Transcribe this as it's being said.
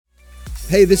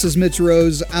Hey, this is Mitch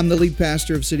Rose. I'm the lead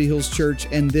pastor of City Hills Church,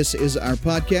 and this is our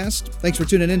podcast. Thanks for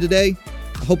tuning in today.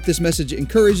 I hope this message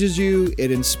encourages you,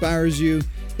 it inspires you,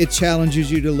 it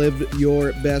challenges you to live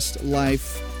your best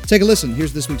life. Take a listen.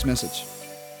 Here's this week's message.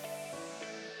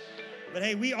 But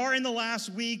hey, we are in the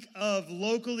last week of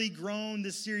Locally Grown,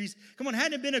 this series. Come on,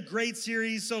 hadn't it been a great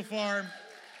series so far?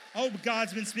 I hope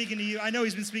God's been speaking to you. I know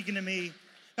He's been speaking to me.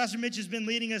 Pastor Mitch has been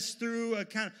leading us through a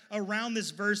kind of around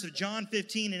this verse of John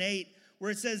 15:8, where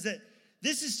it says that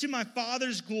this is to my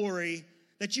Father's glory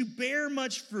that you bear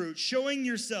much fruit, showing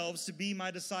yourselves to be my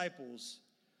disciples.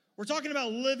 We're talking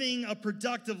about living a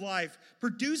productive life,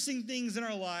 producing things in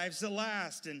our lives that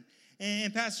last.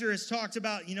 And Pastor has talked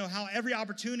about, how every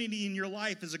opportunity in your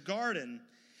life is a garden,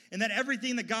 and that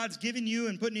everything that God's given you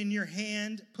and put in your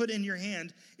hand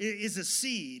is a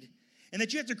seed. And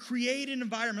that you have to create an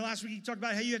environment. Last week, you talked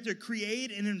about how you have to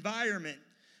create an environment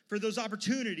for those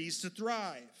opportunities to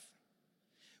thrive.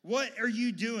 What are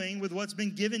you doing with what's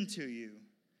been given to you?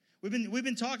 We've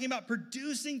been talking about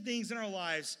producing things in our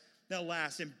lives that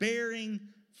last and bearing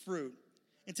fruit.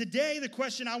 And today, the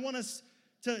question I want us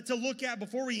to look at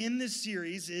before we end this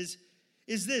series is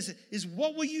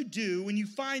what will you do when you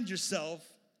find yourself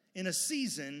in a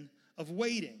season of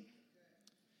waiting?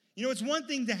 It's one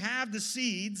thing to have the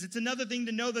seeds. It's another thing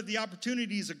to know that the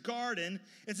opportunity is a garden.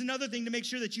 It's another thing to make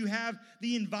sure that you have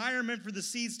the environment for the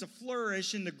seeds to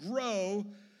flourish and to grow.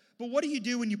 But what do you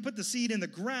do when you put the seed in the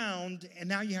ground and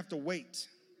now you have to wait?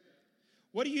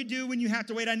 What do you do when you have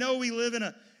to wait? I know we live in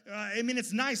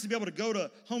it's nice to be able to go to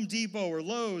Home Depot or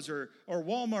Lowe's or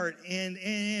Walmart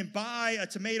and buy a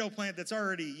tomato plant that's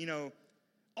already,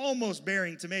 almost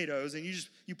bearing tomatoes, and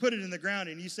you put it in the ground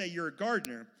and you say you're a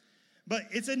gardener. But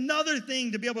it's another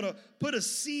thing to be able to put a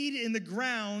seed in the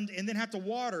ground and then have to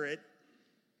water it,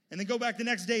 and then go back the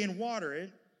next day and water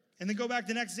it, and then go back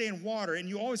the next day and water it. And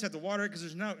you always have to water it because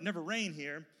there's never rain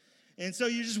here. And so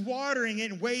you're just watering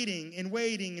it and waiting and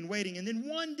waiting and waiting. And then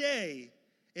one day,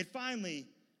 it finally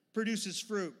produces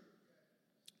fruit.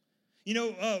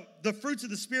 The fruits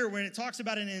of the Spirit, when it talks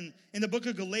about it in the book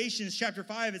of Galatians chapter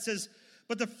 5, it says,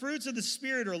 but the fruits of the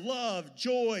Spirit are love,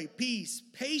 joy, peace,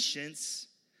 patience,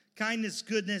 kindness,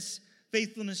 goodness,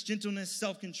 faithfulness, gentleness,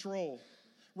 self-control.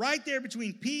 Right there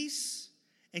between peace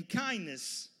and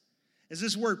kindness is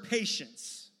this word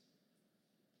patience.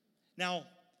 Now,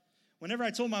 whenever I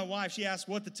told my wife, she asked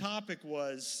what the topic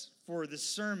was for this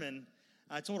sermon,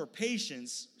 I told her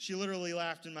patience. She literally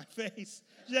laughed in my face.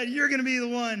 She said, you're going to be the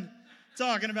one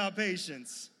talking about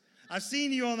patience. I've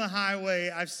seen you on the highway.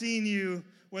 I've seen you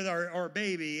with our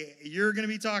baby. You're going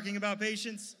to be talking about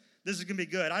patience? This is going to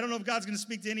be good. I don't know if God's going to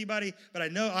speak to anybody, but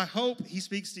I hope He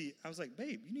speaks to you. I was like,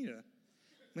 babe,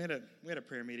 we had a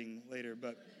prayer meeting later,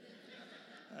 but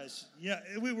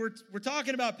we're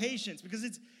talking about patience because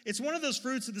it's one of those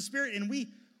fruits of the Spirit, and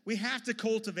we have to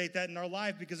cultivate that in our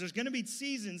life because there's going to be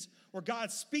seasons where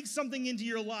God speaks something into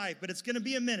your life, but it's going to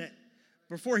be a minute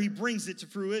before He brings it to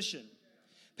fruition.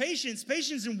 Patience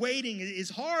and waiting is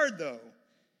hard, though.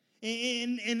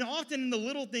 And often in the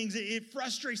little things, it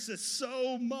frustrates us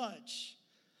so much.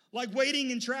 Like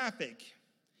waiting in traffic.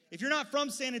 If you're not from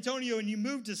San Antonio and you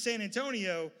move to San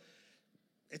Antonio,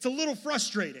 it's a little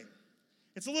frustrating.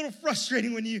 It's a little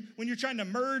frustrating when you're trying to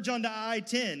merge onto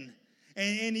I-10.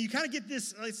 And you kind of get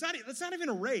this, it's not even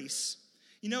a race.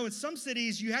 In some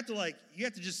cities, you have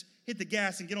to just hit the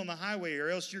gas and get on the highway or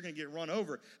else you're going to get run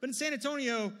over. But in San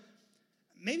Antonio,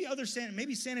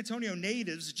 maybe San Antonio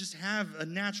natives just have a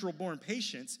natural born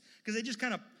patience because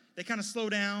they kind of slow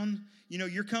down.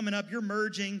 You're coming up, you're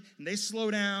merging, and they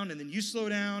slow down, and then you slow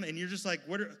down, and you're just like,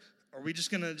 are we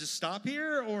just going to just stop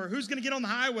here? Or who's going to get on the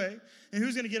highway and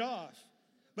who's going to get off?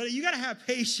 But you got to have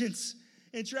patience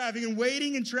in traffic, and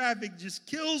waiting in traffic just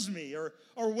kills me. Or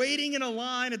waiting in a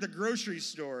line at the grocery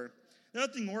store.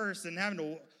 Nothing worse than having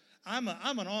to, I'm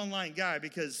an online guy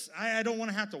because I don't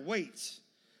want to have to wait.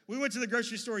 We went to the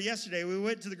grocery store yesterday. We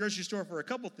went to the grocery store for a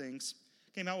couple things.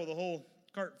 Came out with a whole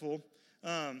cart full.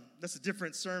 That's a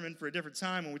different sermon for a different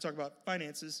time when we talk about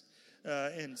finances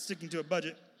and sticking to a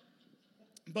budget.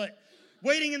 But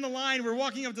waiting in the line, we're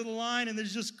walking up to the line, and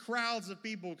there's just crowds of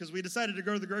people because we decided to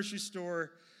go to the grocery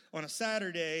store on a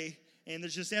Saturday, and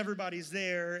there's just everybody's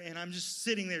there, and I'm just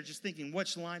sitting there just thinking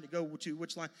which line to go to,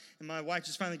 which line. And my wife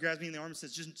just finally grabs me in the arm and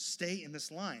says, just stay in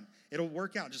this line. It'll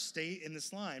work out. Just stay in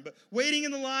this line. But waiting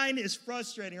in the line is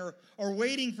frustrating, or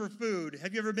waiting for food.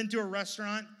 Have you ever been to a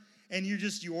restaurant and you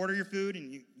order your food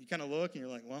and you kind of look and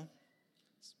you're like, well,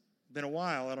 it's been a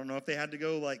while. I don't know if they had to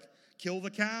go kill the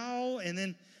cow and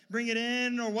then bring it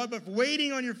in or what, but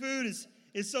waiting on your food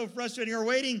is so frustrating. Or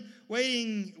waiting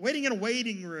in a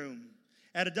waiting room.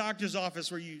 at a doctor's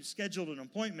office where you scheduled an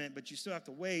appointment, but you still have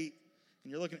to wait.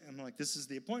 And you're looking, I'm like, this is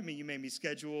the appointment you made me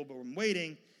schedule, but I'm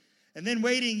waiting. And then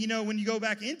waiting, when you go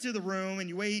back into the room and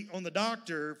you wait on the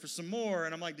doctor for some more.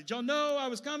 And I'm like, did y'all know I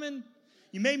was coming?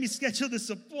 You made me schedule this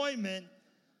appointment.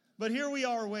 But here we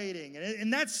are waiting.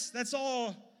 And that's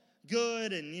all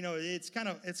good. And, it's kind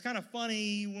of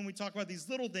funny when we talk about these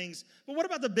little things. But what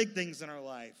about the big things in our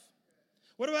life?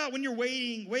 What about when you're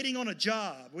waiting on a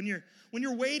job, when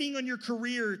you're waiting on your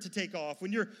career to take off,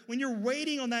 when you're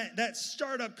waiting on that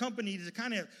startup company to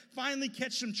kind of finally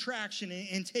catch some traction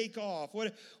and take off?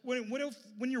 What if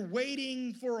when you're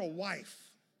waiting for a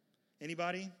wife?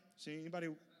 Anybody? See anybody?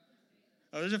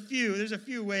 Oh, there's a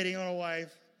few waiting on a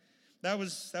wife. That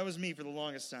was me for the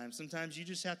longest time. Sometimes you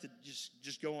just have to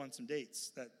just go on some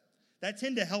dates. That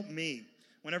tend to help me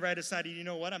whenever I decided, you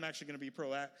know what, I'm actually going to be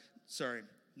proactive.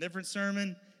 Different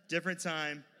sermon, different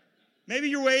time. Maybe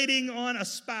you're waiting on a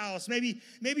spouse. Maybe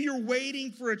you're waiting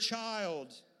for a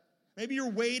child. Maybe you're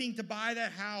waiting to buy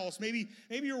that house. Maybe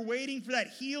you're waiting for that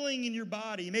healing in your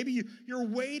body. Maybe you're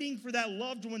waiting for that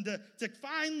loved one to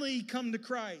finally come to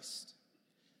Christ.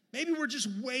 Maybe we're just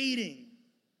waiting.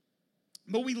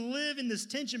 But we live in this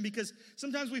tension because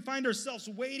sometimes we find ourselves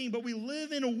waiting, but we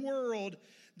live in a world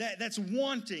that's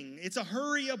wanting. It's a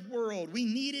hurry-up world. We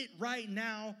need it right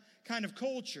now kind of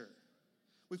culture.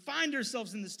 We find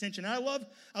ourselves in this tension. And I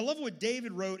love what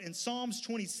David wrote in Psalms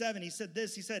 27. He said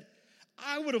this. He said,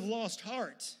 I would have lost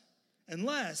heart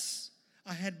unless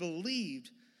I had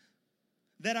believed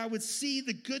that I would see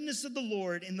the goodness of the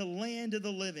Lord in the land of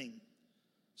the living.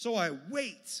 So I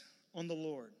wait on the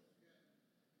Lord.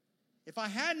 If I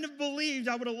hadn't have believed,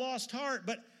 I would have lost heart,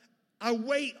 but I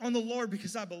wait on the Lord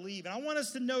because I believe. And I want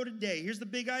us to know today, here's the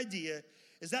big idea,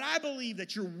 is that I believe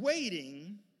that your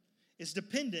waiting is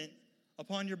dependent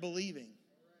upon your believing.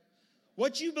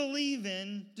 What you believe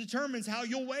in determines how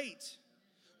you'll wait.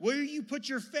 Where you put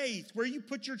your faith, where you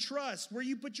put your trust, where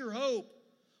you put your hope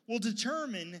will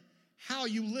determine how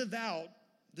you live out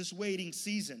this waiting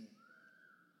season.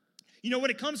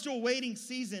 When it comes to a waiting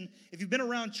season, if you've been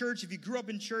around church, if you grew up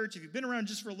in church, if you've been around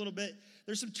just for a little bit,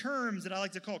 there's some terms that I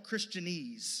like to call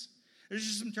Christianese. There's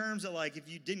just some terms that, like, if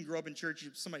you didn't grow up in church,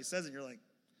 somebody says it, you're like,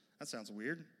 that sounds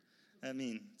weird.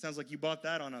 It sounds like you bought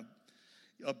that on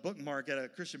a bookmark at a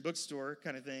Christian bookstore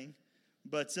kind of thing.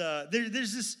 But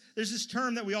there's this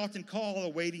term that we often call a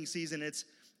waiting season.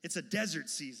 It's a desert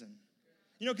season.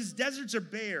 Because deserts are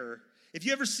bare. If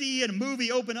you ever see a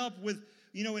movie open up with,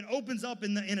 it opens up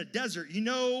in a desert, you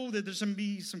know that there's going to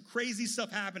be some crazy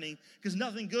stuff happening because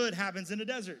nothing good happens in a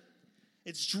desert.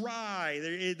 It's dry.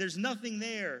 There's nothing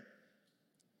there.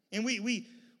 And we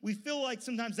feel like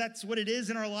sometimes that's what it is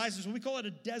in our lives. Is what we call it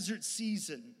a desert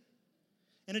season.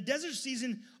 And a desert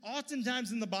season,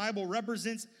 oftentimes in the Bible,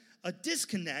 represents a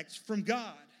disconnect from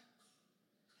God.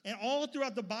 And all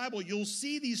throughout the Bible, you'll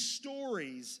see these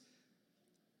stories,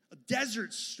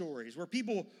 desert stories, where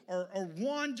people are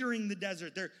wandering the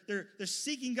desert. They're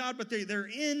seeking God, but they're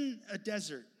in a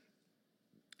desert.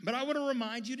 But I want to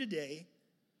remind you today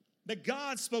that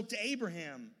God spoke to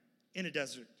Abraham in a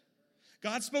desert.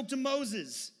 God spoke to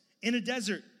Moses in a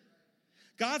desert.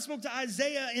 God spoke to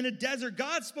Isaiah in a desert.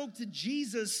 God spoke to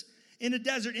Jesus in a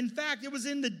desert. In fact, it was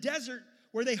in the desert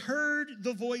where they heard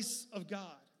the voice of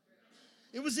God.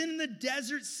 It was in the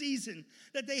desert season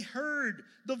that they heard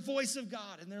the voice of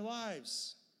God in their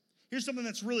lives. Here's something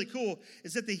that's really cool,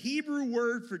 is that the Hebrew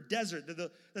word for desert,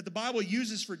 that the Bible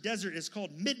uses for desert, is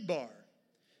called midbar.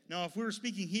 Now, if we were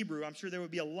speaking Hebrew, I'm sure there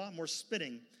would be a lot more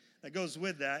spitting that goes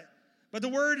with that. But the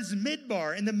word is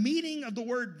midbar, and the meaning of the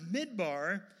word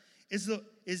midbar is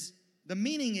the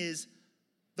meaning is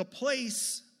the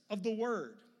place of the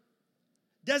word.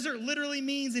 Desert literally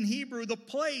means in Hebrew the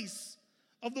place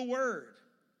of the word.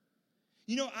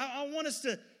 I want us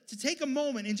to take a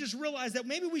moment and just realize that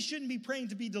maybe we shouldn't be praying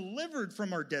to be delivered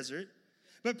from our desert,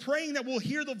 but praying that we'll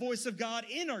hear the voice of God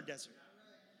in our desert.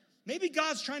 Maybe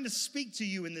God's trying to speak to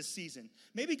you in this season.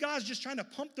 Maybe God's just trying to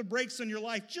pump the brakes on your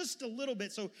life just a little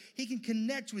bit so he can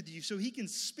connect with you, so he can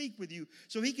speak with you,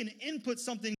 so he can input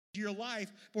something into your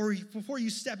life before you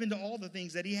step into all the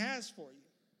things that he has for you.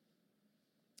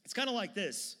 It's kind of like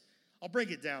this. I'll break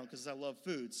it down because I love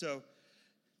food. So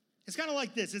it's kind of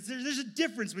like this. There's a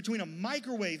difference between a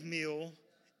microwave meal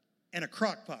and a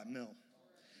crock pot meal.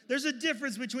 There's a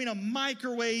difference between a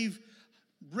microwave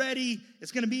ready,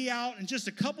 it's going to be out in just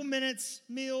a couple minutes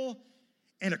meal,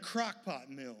 and a crock pot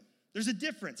meal. There's a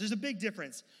difference. There's a big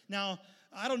difference. Now,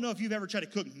 I don't know if you've ever tried to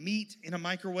cook meat in a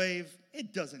microwave.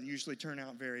 It doesn't usually turn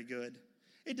out very good.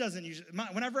 It doesn't usually.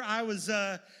 Whenever I was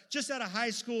just out of high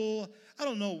school, I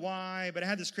don't know why, but I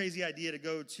had this crazy idea to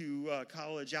go to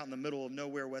college out in the middle of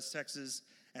nowhere, West Texas,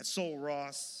 at Sul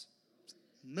Ross,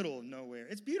 middle of nowhere.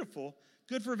 It's beautiful,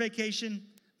 good for a vacation,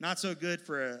 not so good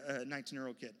for a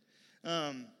 19-year-old kid.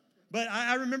 But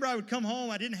I remember I would come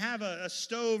home. I didn't have a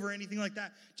stove or anything like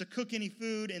that to cook any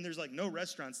food, and there's like no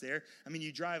restaurants there. I mean,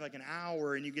 you drive like an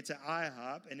hour, and you get to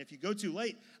IHOP, and if you go too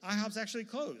late, IHOP's actually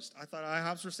closed. I thought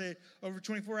IHOPs were, say, over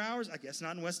 24 hours. I guess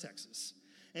not in West Texas.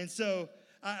 And so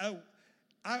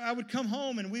I would come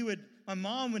home, and my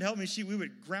mom would help me. We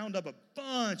would ground up a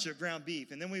bunch of ground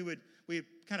beef, and then we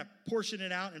kind of portion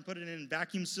it out and put it in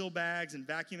vacuum seal bags and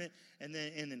vacuum it, and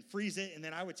then freeze it, and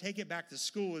then I would take it back to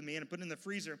school with me and put it in the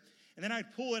freezer. And then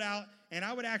I'd pull it out, and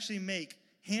I would actually make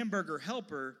hamburger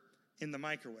helper in the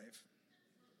microwave.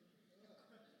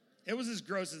 It was as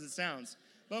gross as it sounds.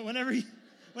 But whenever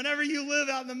you live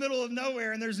out in the middle of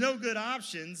nowhere and there's no good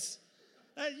options,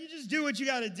 you just do what you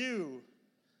got to do.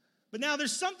 But now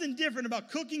there's something different about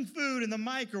cooking food in the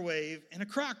microwave and a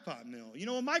crock pot meal. You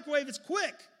know, a microwave, it's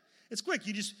quick. It's quick.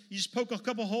 You just poke a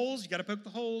couple holes. You got to poke the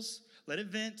holes. Let it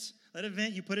vent.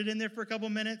 You put it in there for a couple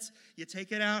minutes. You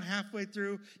take it out halfway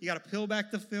through. You got to peel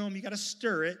back the film. You got to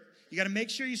stir it. You got to make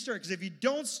sure you stir it, because if you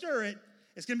don't stir it,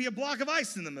 it's going to be a block of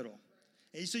ice in the middle.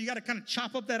 And so you got to kind of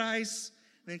chop up that ice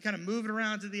and then kind of move it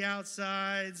around to the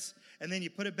outsides, and then you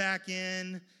put it back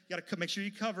in. You got to make sure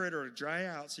you cover it or it'll dry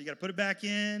out. So you got to put it back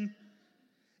in,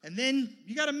 and then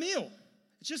you got a meal.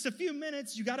 It's just a few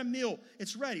minutes. You got a meal.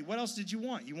 It's ready. What else did you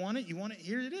want? You want it?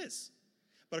 Here it is.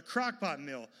 But a crock pot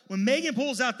meal. When Megan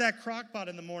pulls out that crock pot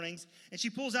in the mornings, and she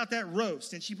pulls out that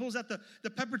roast, and she pulls out the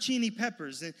peppercini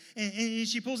peppers, and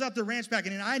she pulls out the ranch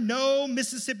packet, and I know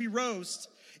Mississippi roast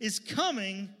is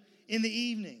coming in the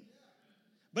evening.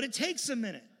 But it takes a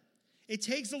minute. It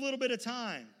takes a little bit of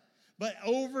time. But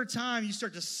over time, you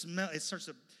start to smell, it starts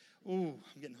to, ooh,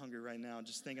 I'm getting hungry right now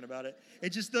just thinking about it.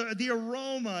 It's just the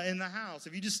aroma in the house.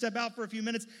 If you just step out for a few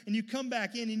minutes, and you come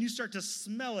back in, and you start to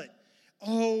smell it,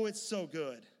 oh, it's so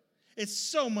good. It's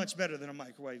so much better than a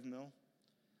microwave meal.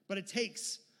 But it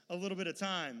takes a little bit of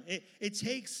time. It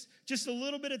takes just a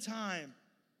little bit of time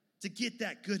to get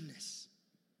that goodness.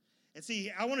 And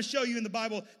see, I want to show you in the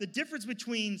Bible the difference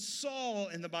between Saul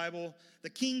in the Bible, the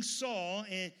King Saul,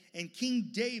 and King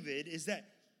David, is that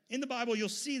in the Bible you'll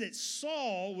see that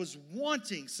Saul was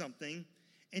wanting something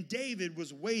and David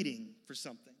was waiting for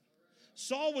something.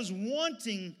 Saul was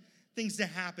wanting things to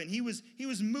happen. He was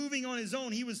moving on his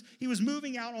own. He was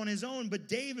moving out on his own, but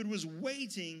David was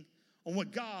waiting on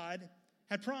what God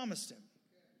had promised him.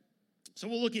 So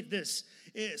we'll look at this.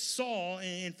 Saul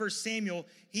in 1 Samuel,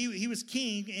 he was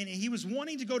king, and he was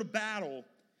wanting to go to battle.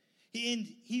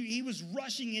 He was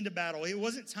rushing into battle. It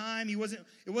wasn't time. It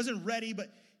wasn't ready, but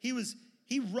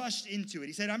he rushed into it.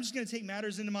 He said, I'm just going to take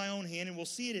matters into my own hand, and we'll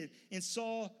see it in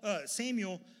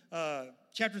Samuel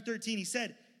chapter 13.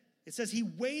 It says he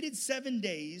waited 7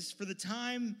 days for the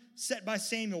time set by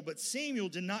Samuel, but Samuel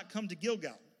did not come to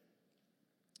Gilgal.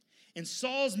 And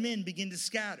Saul's men began to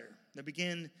scatter. They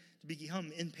began to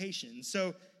become impatient.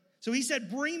 So he said,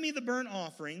 bring me the burnt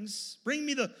offerings, bring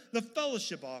me the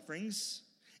fellowship offerings.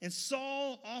 And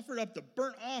Saul offered up the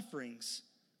burnt offerings.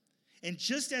 And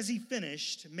just as he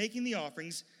finished making the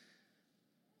offerings,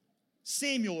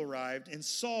 Samuel arrived, and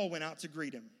Saul went out to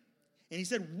greet him. And he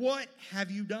said, what have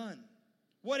you done?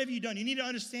 What have you done? You need to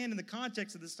understand in the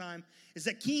context of this time is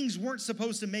that kings weren't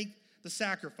supposed to make the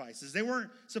sacrifices. They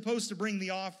weren't supposed to bring the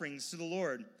offerings to the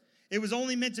Lord. It was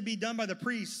only meant to be done by the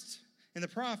priests and the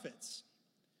prophets.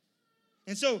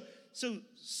 And so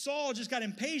Saul just got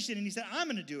impatient, and he said, I'm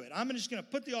going to do it. I'm just going to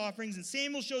put the offerings. And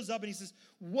Samuel shows up, and he says,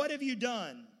 what have you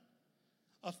done?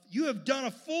 You have done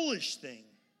a foolish thing.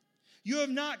 You have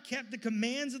not kept the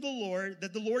commands of the Lord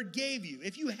that the Lord gave you.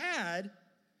 If you had,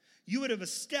 you would have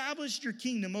established your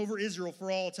kingdom over Israel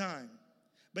for all time.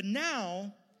 But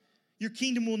now, your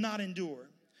kingdom will not endure.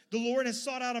 The Lord has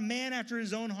sought out a man after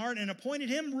his own heart and appointed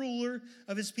him ruler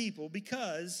of his people,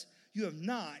 because you have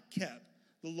not kept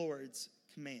the Lord's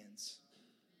commands.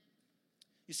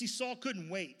 You see, Saul couldn't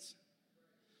wait.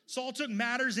 Saul took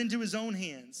matters into his own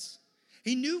hands.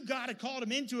 He knew God had called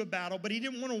him into a battle, but he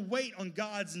didn't want to wait on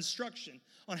God's instruction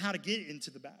on how to get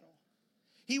into the battle.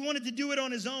 He wanted to do it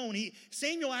on his own.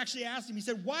 Samuel actually asked him, he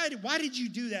said, why did you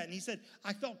do that? And he said,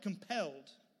 I felt compelled.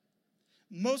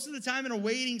 Most of the time in a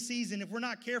waiting season, if we're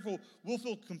not careful, we'll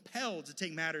feel compelled to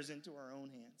take matters into our own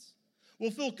hands.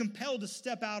 We'll feel compelled to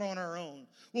step out on our own.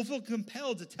 We'll feel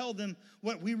compelled to tell them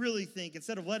what we really think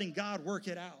instead of letting God work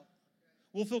it out.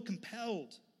 We'll feel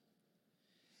compelled.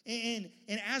 And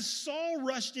as Saul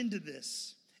rushed into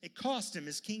this, it cost him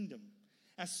his kingdom.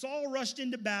 as Saul rushed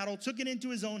into battle, took it into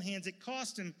his own hands, it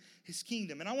cost him his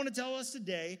kingdom. And I want to tell us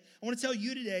today, I want to tell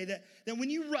you today that when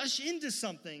you rush into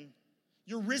something,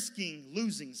 you're risking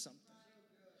losing something.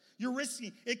 You're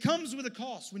risking, it comes with a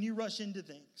cost when you rush into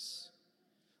things.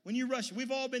 When you rush,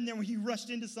 we've all been there when you rushed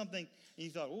into something and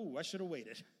you thought, oh, I should have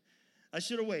waited. I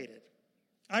should have waited.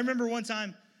 I remember one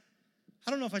time,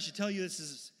 I don't know if I should tell you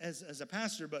this as a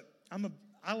pastor, but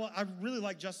I really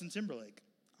like Justin Timberlake.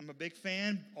 I'm a big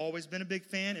fan, always been a big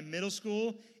fan. In middle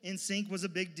school, NSYNC was a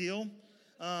big deal.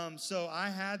 So I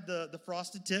had the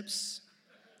frosted tips.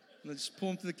 Let's pull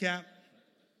them to the cap.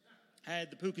 I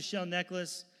had the puka shell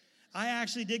necklace. I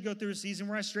actually did go through a season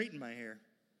where I straightened my hair.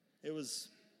 It was,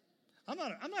 I'm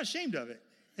not ashamed of it.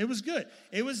 It was good.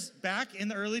 It was back in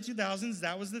the early 2000s.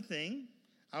 That was the thing.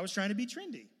 I was trying to be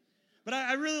trendy. But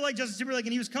I really like Justin Timberlake,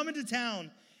 and he was coming to town,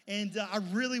 and I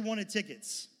really wanted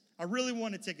tickets.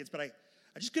 But I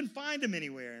just couldn't find them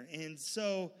anywhere. And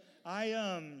so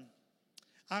I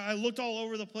looked all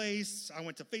over the place. I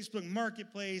went to Facebook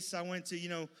Marketplace. I went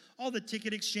to, all the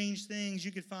ticket exchange things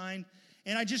you could find.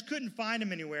 And I just couldn't find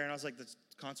them anywhere. And I was like, the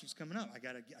concert's coming up. I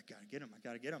gotta get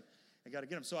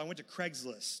them. So I went to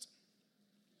Craigslist.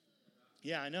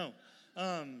 Yeah, I know.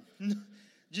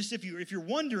 Just if you're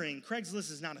wondering, Craigslist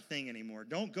is not a thing anymore.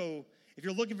 Don't go, if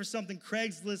you're looking for something,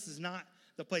 Craigslist is not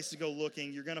the place to go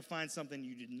looking. You're going to find something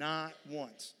you did not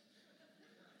want.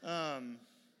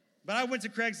 But I went to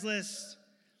Craigslist.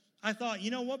 I thought, you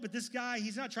know what? But this guy,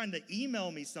 he's not trying to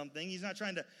email me something. He's not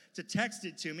trying to text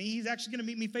it to me. He's actually going to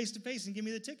meet me face to face and give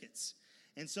me the tickets.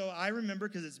 And so I remember,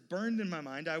 because it's burned in my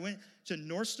mind, I went to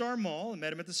North Star Mall and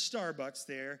met him at the Starbucks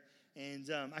there.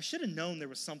 And I should have known there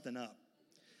was something up.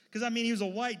 Because, he was a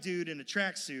white dude in a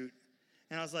tracksuit.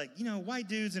 And I was like, white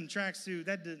dudes in a tracksuit,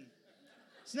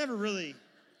 it's never really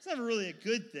a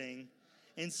good thing.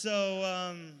 And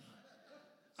so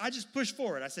I just pushed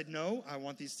forward. I said, no, I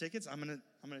want these tickets. I'm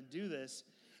gonna do this.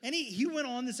 And he went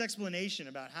on this explanation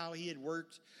about how he had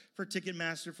worked for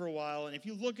Ticketmaster for a while. And if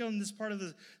you look on this part of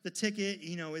the ticket,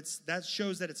 that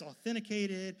shows that it's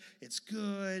authenticated. It's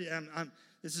good.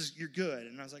 You're good.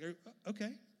 And I was like,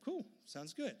 okay, cool,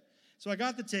 sounds good. So I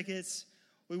got the tickets.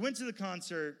 We went to the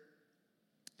concert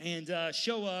and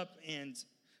show up. And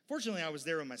fortunately, I was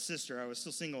there with my sister. I was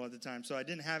still single at the time, so I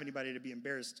didn't have anybody to be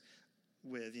embarrassed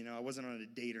with. I wasn't on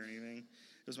a date or anything.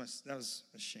 That was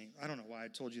a shame. I don't know why I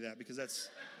told you that, because that's...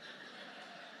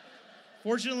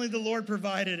 Fortunately, the Lord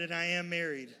provided, and I am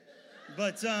married.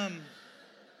 But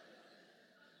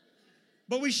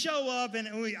we show up, and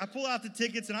I pull out the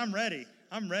tickets, and I'm ready.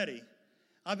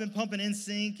 I've been pumping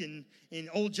NSYNC and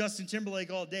old Justin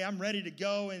Timberlake all day. I'm ready to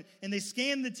go. And they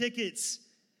scan the tickets,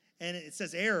 and it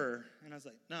says error. And I was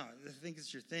like, no, I think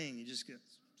it's your thing. You just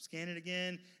scan it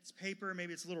again. It's paper.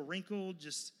 Maybe it's a little wrinkled.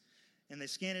 And they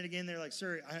scan it again. They're like,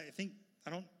 sir,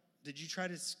 did you try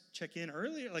to check in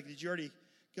earlier? Like, did you already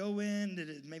go in? Did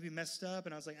it maybe messed up?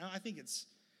 And I was like, I think it's,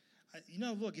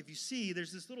 look, if you see,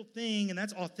 there's this little thing, and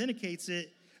that authenticates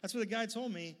it. That's what the guy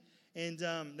told me. And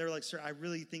they're like, sir, I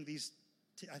really think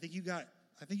I think you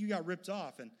got ripped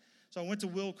off. And so I went to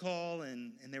Will Call,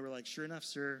 and they were like, sure enough,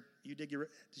 sir, did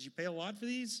you pay a lot for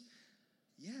these?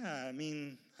 Yeah,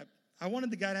 I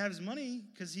wanted the guy to have his money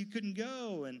because he couldn't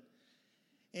go.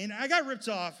 And I got ripped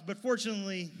off, but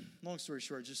fortunately, long story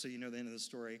short, just so you know the end of the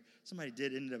story, somebody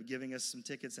did end up giving us some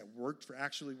tickets that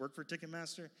actually worked for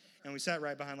Ticketmaster, and we sat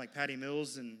right behind like Patty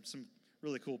Mills and some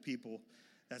really cool people.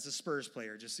 That's a Spurs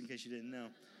player, just in case you didn't know.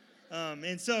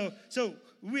 And so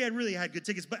we had really had good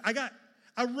tickets, but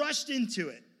I rushed into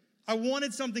it. I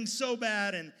wanted something so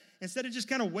bad, and instead of just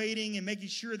kind of waiting and making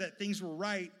sure that things were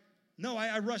right, no,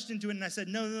 I rushed into it, and I said,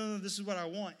 no, this is what I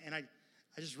want, and I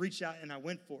just reached out and I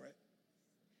went for it.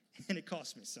 And it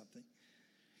cost me something.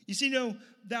 You see,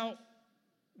 now,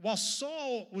 while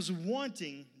Saul was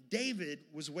wanting, David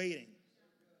was waiting.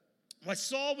 While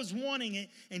Saul was wanting it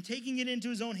and taking it into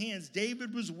his own hands,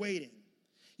 David was waiting.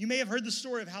 You may have heard the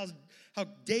story of how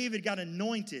David got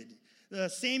anointed.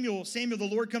 Samuel, the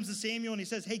Lord comes to Samuel and he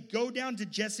says, hey, go down to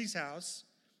Jesse's house.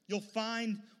 You'll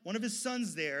find one of his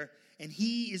sons there, and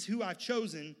he is who I've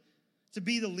chosen to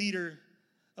be the leader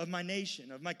of my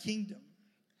nation, of my kingdom.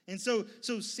 And so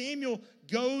Samuel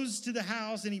goes to the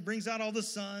house, and he brings out all the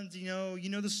sons. You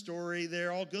know the story.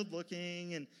 They're all good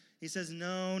looking. And he says,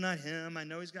 no, not him. I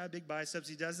know he's got big biceps.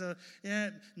 He does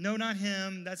no, not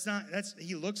him.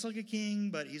 He looks like a king,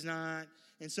 but he's not.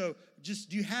 And so do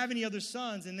you have any other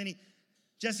sons? And then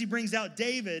Jesse brings out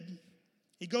David.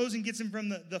 He goes and gets him from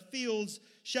the fields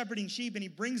shepherding sheep, and he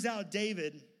brings out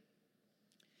David.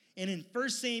 And in 1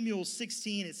 Samuel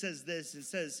 16, it says this. It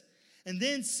says, and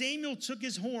then Samuel took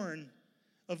his horn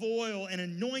of oil and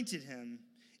anointed him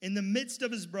in the midst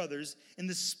of his brothers, and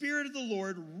the Spirit of the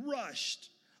Lord rushed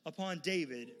upon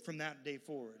David from that day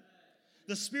forward.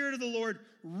 The Spirit of the Lord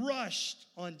rushed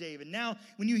on David. Now,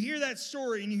 when you hear that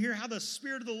story and you hear how the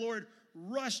Spirit of the Lord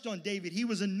rushed on David, he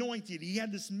was anointed. He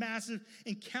had this massive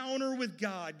encounter with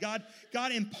God.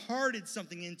 God imparted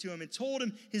something into him and told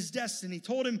him his destiny,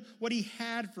 told him what he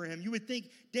had for him. You would think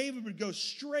David would go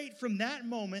straight from that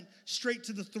moment straight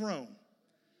to the throne.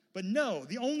 But no,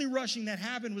 the only rushing that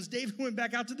happened was David went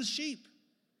back out to the sheep.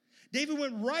 David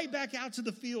went right back out to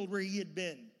the field where he had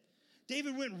been.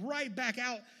 David went right back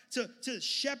out to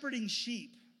shepherding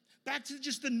sheep, back to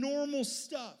just the normal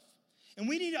stuff. And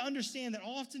we need to understand that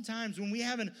oftentimes when we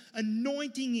have an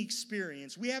anointing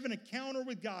experience, we have an encounter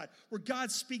with God, where God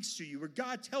speaks to you, where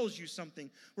God tells you something,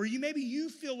 where maybe you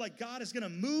feel like God is going to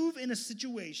move in a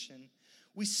situation,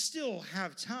 we still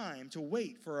have time to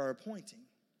wait for our appointing.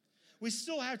 We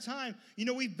still have time.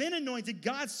 We've been anointed.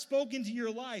 God spoke into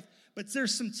your life, but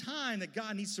there's some time that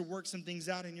God needs to work some things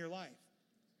out in your life.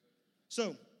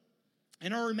 So,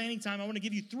 in our remaining time, I want to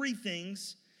give you 3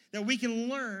 things that we can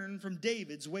learn from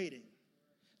David's waiting.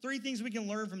 3 things we can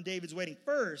learn from David's waiting.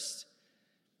 First,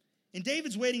 in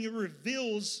David's waiting, it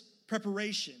reveals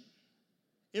preparation.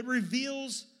 It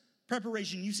reveals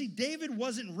preparation. You see, David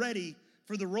wasn't ready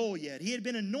for the role yet. He had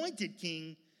been anointed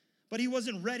king, but he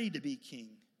wasn't ready to be king.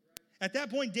 At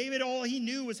that point, David, all he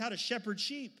knew was how to shepherd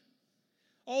sheep.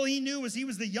 All he knew was he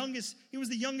was the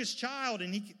youngest child,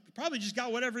 and he probably just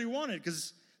got whatever he wanted,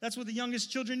 because that's what the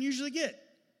youngest children usually get.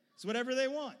 It's whatever they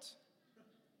want.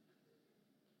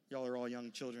 Y'all are all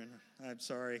young children. I'm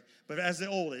sorry. But as the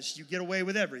oldest, you get away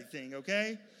with everything,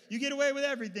 okay? You get away with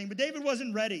everything. But David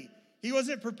wasn't ready. He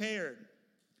wasn't prepared.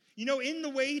 In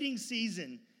the waiting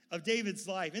season of David's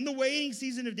life,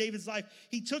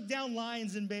 he took down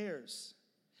lions and bears.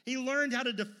 He learned how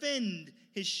to defend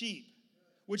his sheep,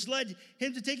 which led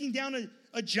him to taking down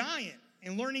a giant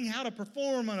and learning how to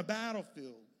perform on a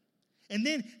battlefield. And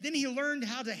then he learned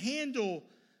how to handle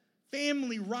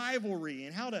family rivalry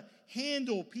and how to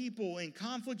handle people in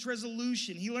conflict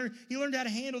resolution. He learned how to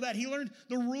handle that. He learned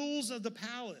the rules of the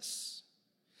palace.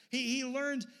 He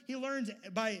learned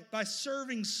by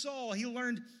serving Saul. He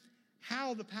learned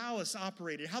how the palace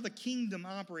operated, how the kingdom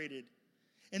operated.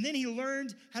 And then he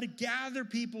learned how to gather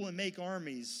people and make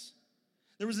armies.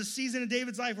 There was a season in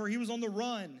David's life where he was on the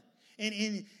run.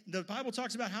 And the Bible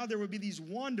talks about how there would be these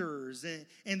wanderers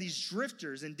and these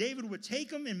drifters. And David would take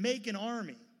them and make an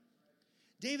army.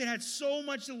 David had so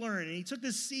much to learn. And he took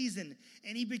this season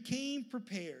and he became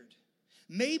prepared.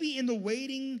 Maybe in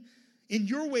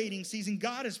your waiting season,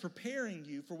 God is preparing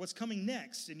you for what's coming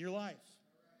next in your life.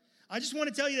 I just want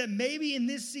to tell you that maybe in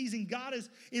this season, God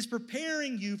is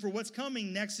preparing you for what's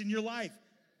coming next in your life.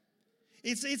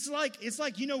 It's like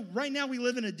right now we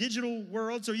live in a digital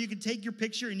world, so you can take your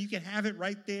picture and you can have it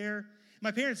right there.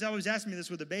 My parents always ask me this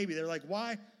with a baby. They're like,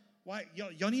 why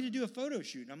y'all need to do a photo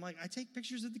shoot? And I'm like, I take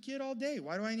pictures of the kid all day.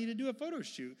 Why do I need to do a photo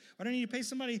shoot? Why do I need to pay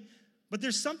somebody? But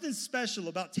there's something special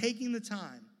about taking the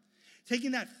time,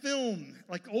 taking that film,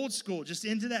 like old school, just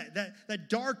into that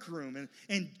dark room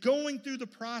and going through the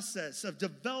process of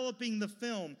developing the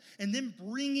film and then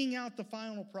bringing out the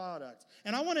final product.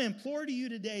 And I want to implore to you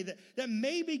today that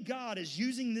maybe God is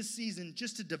using this season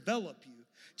just to develop you,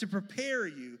 to prepare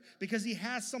you, because he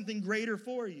has something greater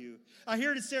for you. I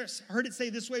heard it say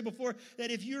this way before,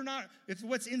 that if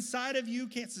what's inside of you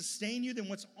can't sustain you, then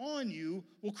what's on you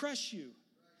will crush you.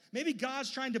 Maybe God's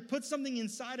trying to put something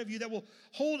inside of you that will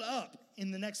hold up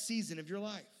in the next season of your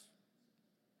life.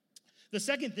 The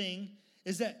second thing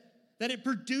is that it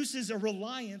produces a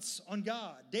reliance on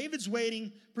God. David's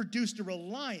waiting produced a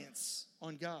reliance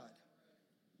on God.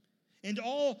 And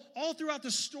all throughout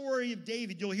the story of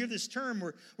David, you'll hear this term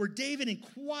where David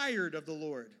inquired of the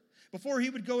Lord. Before he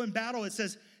would go in battle, it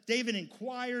says David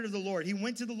inquired of the Lord. He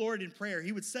went to the Lord in prayer.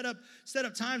 He would set up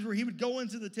times where he would go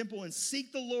into the temple and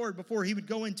seek the Lord before he would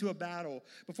go into a battle,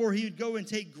 before he would go and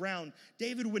take ground.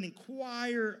 David would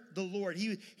inquire the Lord.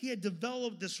 He had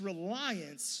developed this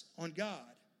reliance on God.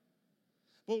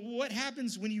 But what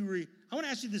happens when I want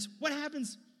to ask you this. What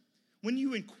happens when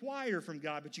you inquire from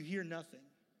God but you hear nothing?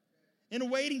 In a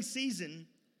waiting season,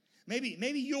 maybe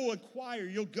you'll inquire,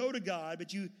 you'll go to God,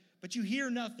 but you hear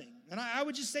nothing. And I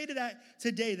would just say to that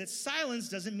today that silence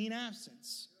doesn't mean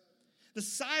absence. The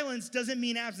silence doesn't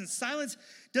mean absence. Silence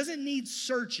doesn't need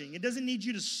searching. It doesn't need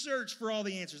you to search for all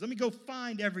the answers. Let me go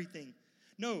find everything.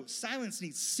 No, silence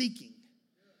needs seeking.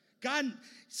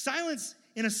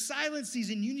 In a silent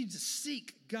season, you need to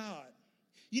seek God.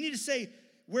 You need to say,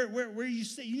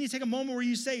 you need to take a moment where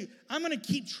you say, I'm going to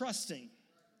keep trusting.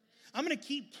 I'm going to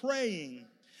keep praying.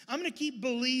 I'm going to keep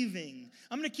believing.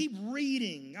 I'm going to keep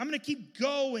reading. I'm going to keep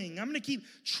going. I'm going to keep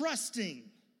trusting.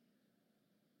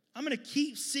 I'm going to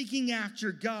keep seeking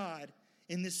after God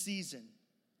in this season.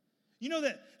 You know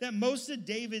that most of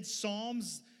David's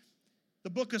Psalms, the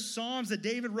book of Psalms that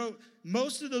David wrote,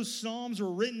 most of those Psalms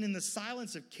were written in the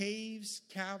silence of caves,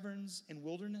 caverns, and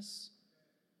wilderness.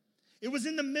 It was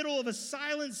in the middle of a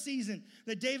silent season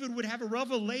that David would have a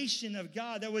revelation of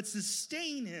God that would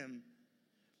sustain him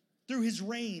through his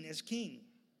reign as king.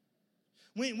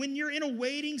 When you're in a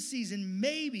waiting season,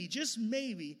 maybe, just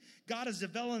maybe, God is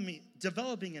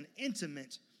developing an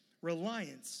intimate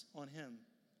reliance on him.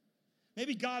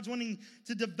 Maybe God's wanting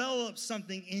to develop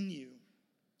something in you.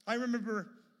 I remember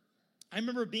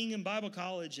being in Bible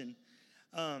college, and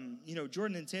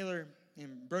Jordan and Taylor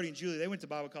and Brody and Julie, they went to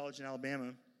Bible college in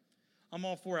Alabama. I'm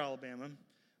all for Alabama.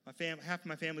 Half of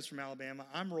my family's from Alabama.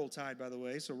 I'm Roll Tide, by the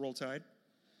way, so Roll Tide.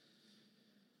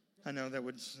 I know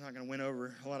it's not going to win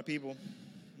over a lot of people,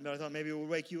 but I thought maybe it would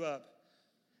wake you up.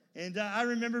 And I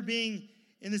remember being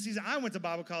in the season. I went to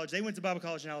Bible college. They went to Bible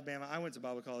college in Alabama. I went to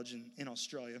Bible college in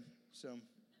Australia. So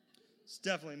it's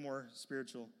definitely more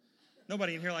spiritual.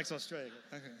 Nobody in here likes Australia.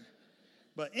 Okay.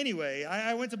 But anyway,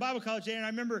 I went to Bible college there, and I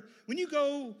remember when you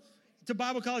go to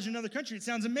Bible college in another country, it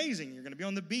sounds amazing. You're going to be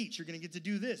on the beach. You're going to get to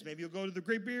do this. Maybe you'll go to the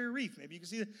Great Barrier Reef. Maybe you can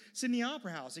see the Sydney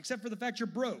Opera House, except for the fact you're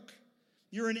broke.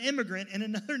 You're an immigrant in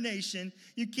another nation.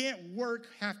 You can't work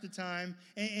half the time,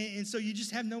 and so you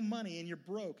just have no money, and you're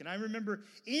broke. And I remember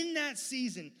in that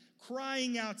season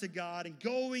crying out to God and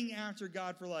going after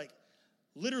God for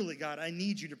literally, God, I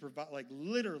need you to provide.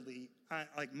 Literally,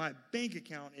 my bank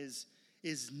account is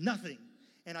nothing,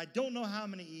 and I don't know how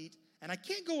I'm going to eat, and I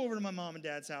can't go over to my mom and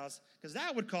dad's house because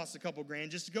that would cost a couple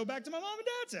grand just to go back to my mom and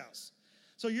dad's house.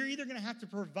 So you're either going to have to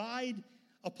provide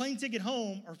a plane ticket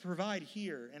home or provide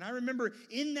here. And I remember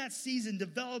in that season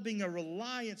developing a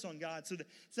reliance on God so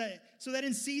that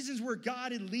in seasons where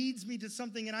God leads me to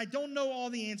something and I don't know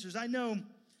all the answers, I know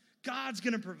God's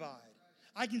going to provide.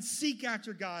 I can seek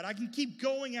after God. I can keep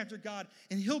going after God,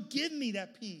 and he'll give me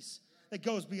that peace that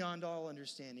goes beyond all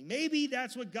understanding. Maybe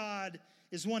that's what God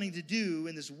is wanting to do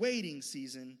in this waiting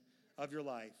season of your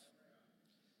life.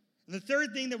 And the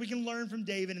third thing that we can learn from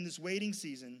David in this waiting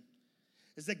season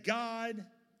is that God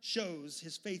shows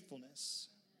his faithfulness.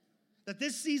 That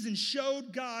this season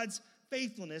showed God's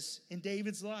faithfulness in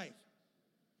David's life.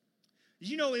 Did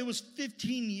you know it was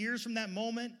 15 years from that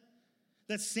moment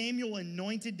that Samuel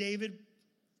anointed David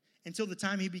until the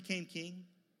time he became king?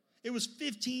 It was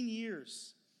 15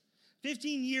 years.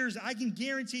 15 years, I can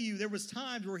guarantee you there was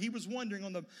times where he was wondering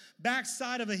on the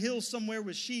backside of a hill somewhere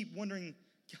with sheep, wondering,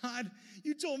 God,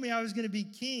 you told me I was going to be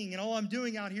king, and all I'm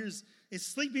doing out here is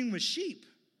sleeping with sheep.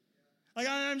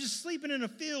 I'm just sleeping in a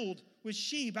field with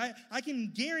sheep. I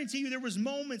can guarantee you there was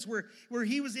moments where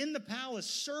he was in the palace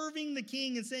serving the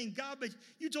king and saying, God, but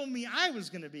you told me I was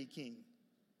going to be king.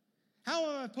 How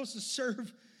am I supposed to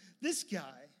serve this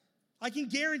guy? I can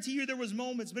guarantee you there was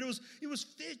moments, but it was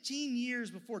 15 years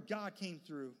before God came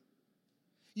through.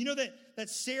 You know that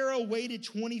Sarah waited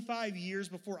 25 years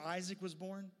before Isaac was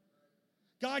born?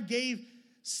 God gave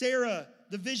Sarah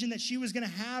the vision that she was going to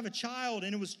have a child,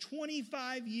 and it was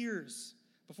 25 years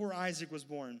before Isaac was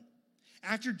born.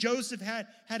 After Joseph had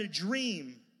a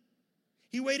dream,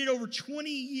 he waited over 20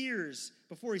 years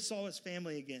before he saw his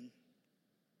family again.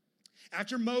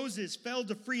 After Moses failed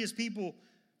to free his people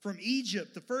from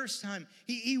Egypt the first time,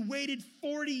 he waited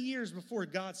 40 years before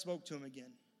God spoke to him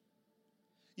again.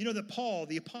 You know that Paul,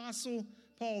 the Apostle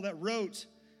Paul that wrote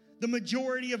the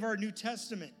majority of our New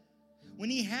Testament, when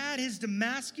he had his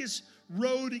Damascus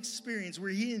Road experience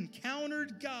where he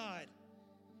encountered God,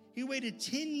 he waited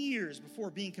 10 years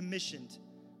before being commissioned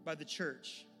by the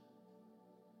church.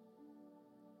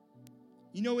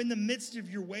 You know, in the midst of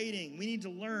your waiting, we need to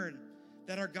learn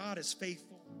that our God is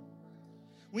faithful.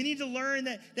 We need to learn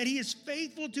that he is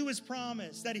faithful to his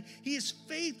promise, that he is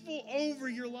faithful over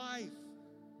your life.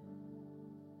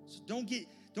 So don't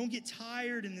get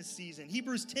tired in this season.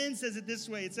 Hebrews 10 says it this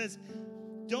way. It says,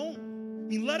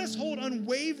 let us hold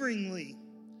unwaveringly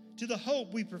to the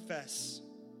hope we profess.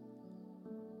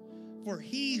 For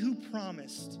he who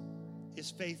promised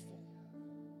is faithful.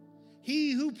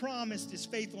 He who promised is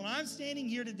faithful. And I'm standing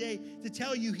here today to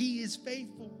tell you he is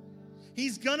faithful.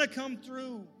 He's going to come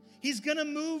through. He's going to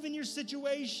move in your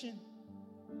situation.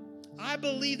 I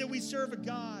believe that we serve a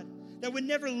God that would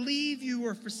never leave you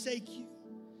or forsake you.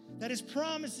 That his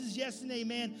promise is yes and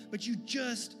amen, but you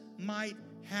just might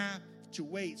have to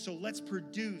wait. So let's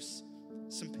produce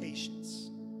some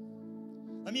patience.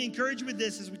 Let me encourage you with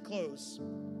this as we close.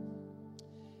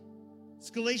 It's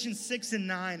Galatians 6 and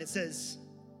 9. It says,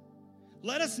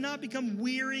 Let us not become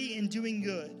weary in doing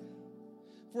good,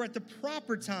 for at the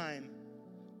proper time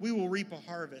we will reap a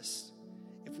harvest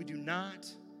if we do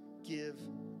not give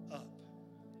up.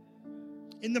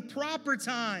 In the proper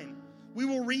time we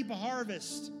will reap a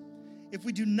harvest if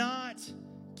we do not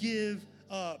give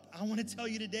up. I want to tell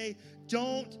you today,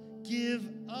 don't give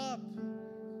up.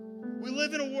 We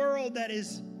live in a world that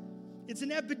it's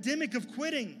an epidemic of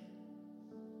quitting.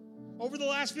 Over the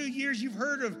last few years, you've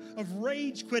heard of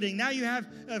rage quitting. Now you have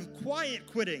of quiet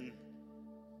quitting.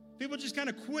 People just kind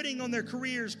of quitting on their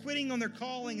careers, quitting on their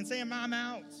calling and saying, I'm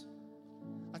out.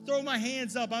 I throw my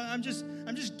hands up. I'm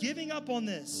just giving up on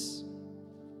this.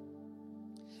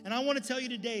 And I want to tell you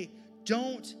today,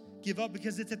 don't give up,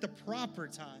 because it's at the proper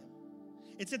time.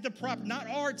 It's at the proper, not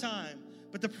our time,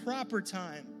 but the proper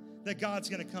time that God's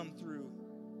going to come through.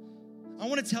 I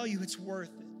want to tell you it's worth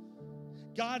it.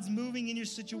 God's moving in your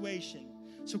situation.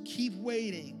 So keep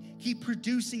waiting. Keep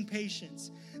producing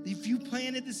patience. If you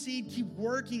planted the seed, keep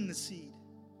working the seed.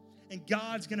 And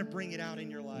God's going to bring it out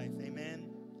in your life. Amen?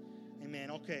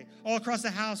 Amen. Okay. All across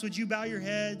the house, would you bow your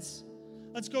heads?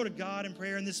 Let's go to God in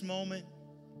prayer in this moment.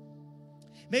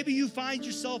 Maybe you find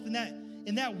yourself in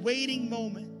that waiting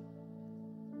moment.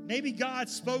 Maybe God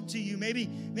spoke to you. Maybe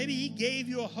He gave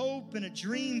you a hope and a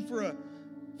dream for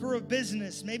a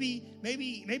business. Maybe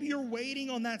you're waiting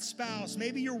on that spouse.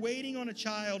 Maybe you're waiting on a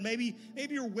child. Maybe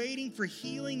you're waiting for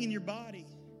healing in your body.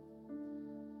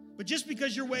 But just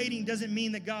because you're waiting doesn't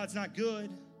mean that God's not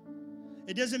good.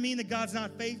 It doesn't mean that God's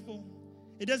not faithful.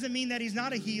 It doesn't mean that He's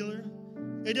not a healer.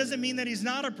 It doesn't mean that He's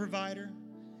not a provider.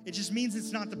 It just means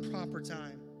it's not the proper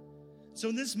time. So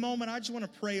in this moment, I just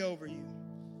want to pray over you.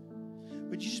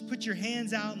 Would you just put your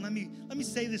hands out and let me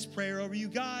say this prayer over you?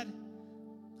 God,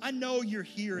 I know you're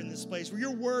here in this place where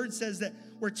your word says that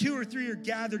where 2 or 3 are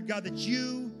gathered, God, that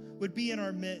you would be in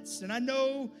our midst. And I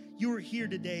know you are here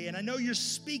today, and I know you're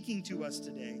speaking to us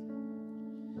today.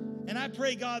 And I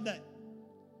pray, God, that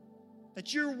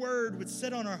your word would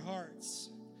sit on our hearts,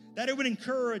 that it would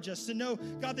encourage us to know,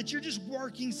 God, that you're just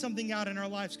working something out in our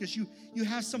lives because you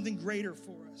have something greater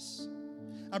for us.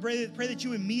 I pray that you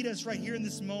would meet us right here in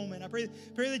this moment. I pray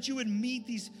that you would meet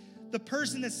the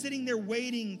person that's sitting there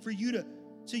waiting for you to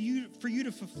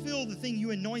fulfill the thing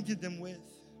you anointed them with,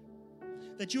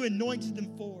 that you anointed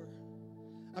them for.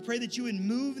 I pray that you would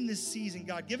move in this season,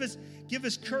 God. Give us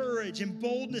courage and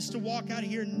boldness to walk out of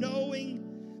here knowing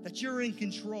that you're in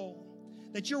control,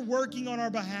 that you're working on our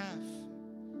behalf.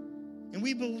 And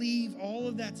we believe all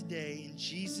of that today in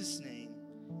Jesus' name.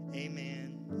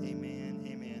 Amen, amen,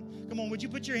 amen. Come on, would you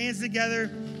put your hands together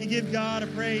and give God a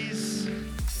praise?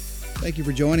 Thank you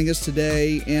for joining us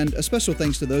today, and a special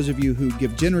thanks to those of you who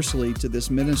give generously to this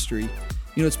ministry.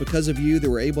 You know, it's because of you that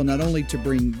we're able not only to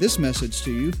bring this message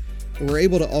to you, but we're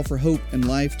able to offer hope and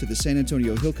life to the San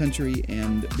Antonio Hill Country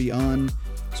and beyond.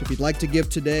 So if you'd like to give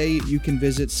today, you can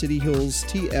visit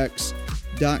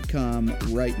cityhillstx.com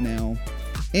right now.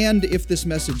 And if this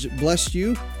message blessed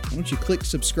you, why don't you click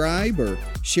subscribe or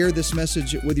share this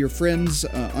message with your friends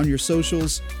on your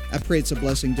socials. I pray it's a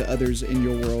blessing to others in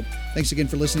your world. Thanks again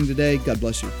for listening today. God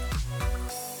bless you.